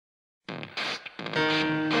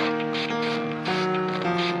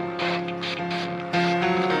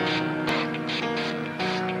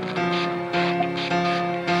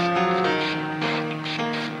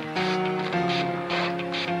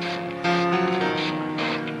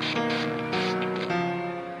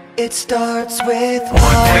It starts with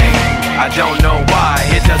one thing, I don't know why.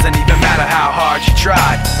 It doesn't even matter how hard you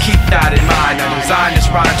try. Keep that in mind. I designed this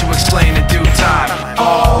rhyme to explain in due time.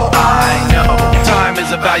 All I know, time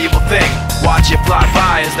is a valuable thing. Watch it fly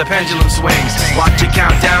by as the pendulum swings. Watch it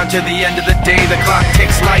count down to the end of the day. The clock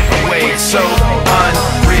takes life away. It's so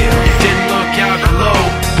unreal. Didn't look out below.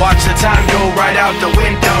 Watch the time go right out the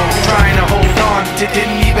window. Trying to hold on to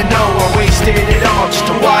didn't even know I wasted it all just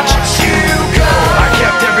to watch you go. I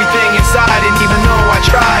kept everything inside, and even though I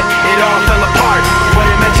tried, it all fell apart. What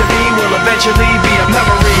it meant to be will eventually be a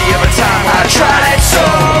memory of a time I tried so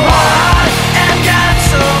hard and got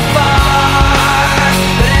so far,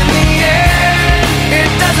 but in the end, it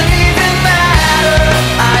doesn't even matter.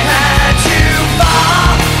 I had to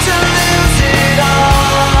fall to lose it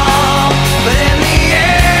all, but in the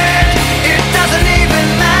end, it doesn't even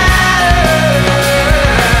matter.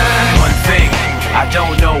 One thing, I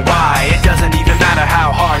don't know why. It doesn't even matter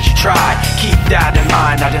how hard you try. Keep that in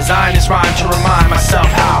mind. I designed this rhyme to remind myself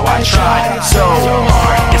how I tried so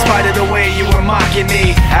hard. In spite of the way you were mocking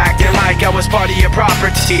me, acting like I was part of your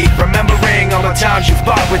property, remembering all the times you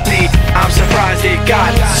fought with me, I'm surprised it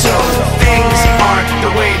got so. Things aren't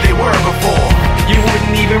the way they were before. You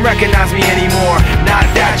wouldn't even recognize me anymore. Not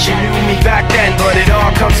that you knew me back then, but it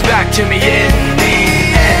all comes back to me in the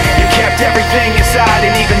end. You kept everything inside,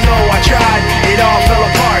 and even though I tried, it all fell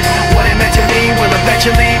apart. What it meant to me will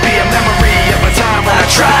eventually be a memory of a time when I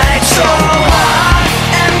tried so hard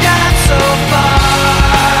and got so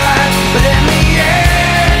far, but in the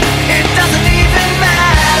end, it doesn't even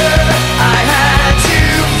matter. I had to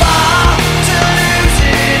fall to lose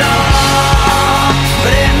it all,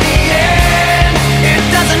 but in the end, it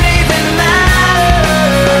doesn't even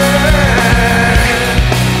matter.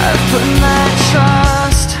 I put my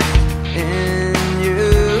trust in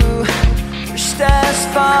you, pushed as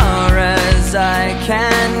far as I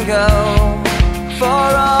can go.